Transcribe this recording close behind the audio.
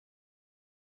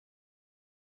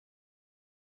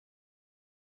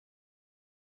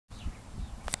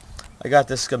I got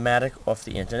this schematic off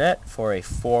the internet for a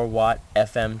 4-watt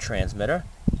FM transmitter,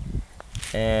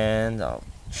 and I'll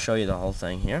show you the whole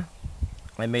thing here.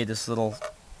 I made this little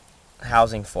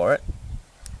housing for it.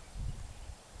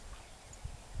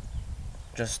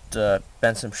 Just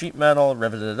bent some sheet metal,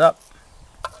 riveted it up.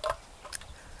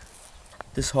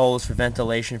 This hole is for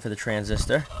ventilation for the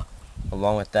transistor,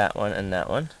 along with that one and that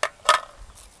one.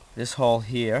 This hole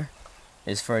here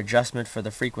is for adjustment for the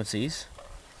frequencies.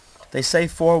 They say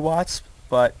 4 watts,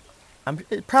 but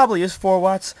it probably is 4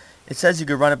 watts. It says you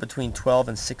could run it between 12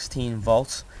 and 16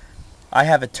 volts. I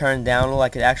have it turned down a little. I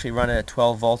could actually run it at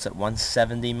 12 volts at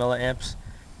 170 milliamps.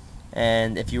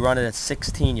 And if you run it at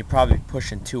 16, you're probably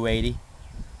pushing 280,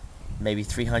 maybe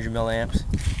 300 milliamps,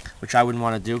 which I wouldn't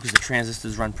want to do because the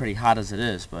transistors run pretty hot as it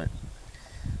is. But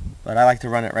I like to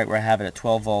run it right where I have it at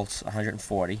 12 volts,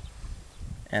 140.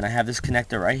 And I have this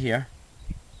connector right here.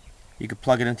 You could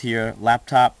plug it into your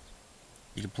laptop.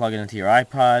 You can plug it into your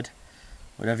iPod,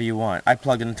 whatever you want. I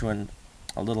plugged it into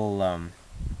a little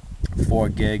 4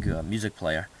 gig music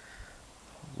player,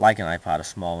 like an iPod, a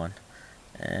small one,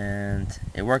 and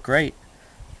it worked great.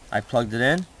 I plugged it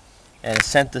in, and it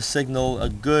sent the signal a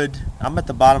good, I'm at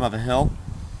the bottom of a hill,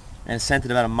 and it sent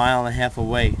it about 1.5 miles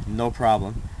away, no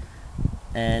problem.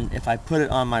 And if I put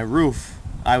it on my roof,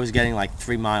 I was getting like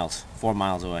 3 miles, 4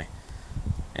 miles away.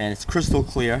 And it's crystal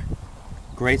clear,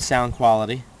 great sound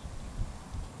quality.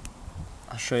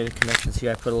 I'll show you the connections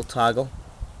here. I put a little toggle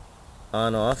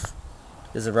on off.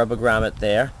 There's a rubber grommet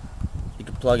there. You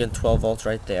can plug in 12 volts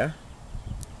right there.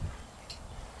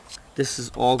 This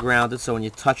is all grounded, so when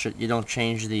you touch it, you don't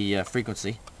change the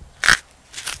frequency.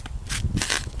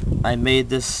 I made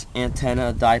this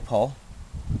antenna a dipole.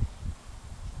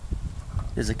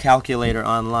 There's a calculator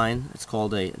online. It's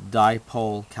called a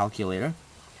dipole calculator.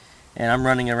 And I'm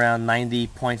running around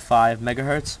 90.5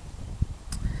 megahertz.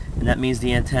 And that means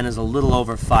the antenna is a little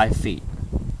over 5 feet.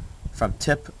 From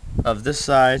tip of this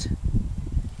side,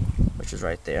 which is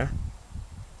right there,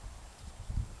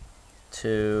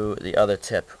 to the other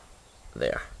tip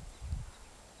there.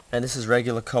 And this is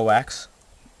regular coax.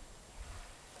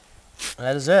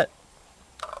 That is it.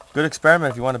 Good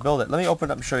experiment if you want to build it. Let me open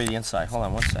it up and show you the inside. Hold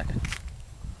on 1 second.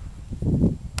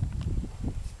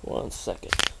 1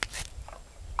 second.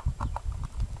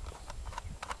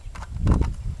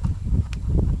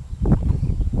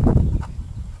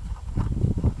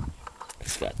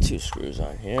 It's got 2 screws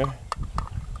on here.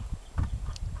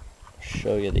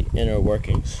 Show you the inner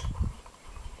workings.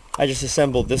 I just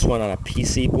assembled this one on a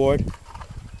PC board,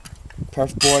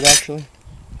 perf board actually.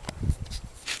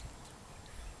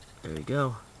 There we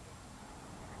go.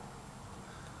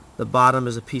 The bottom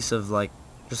is a piece of like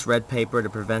just red paper to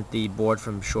prevent the board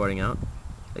from shorting out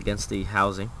against the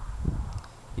housing.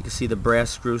 You can see the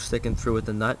brass screw sticking through with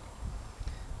the nut,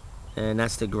 and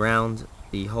that's to ground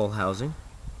the whole housing.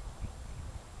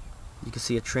 You can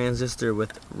see a transistor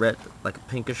with red, like a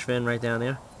pinkish fin right down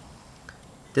there.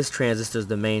 This transistor is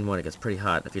the main one. It gets pretty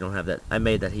hot if you don't have that. I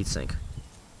made that heatsink.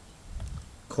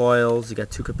 Coils, you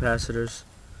got 2 capacitors.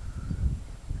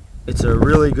 It's a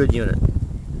really good unit.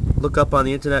 Look up on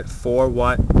the internet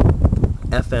 4-watt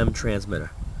FM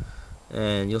transmitter,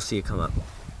 and you'll see it come up.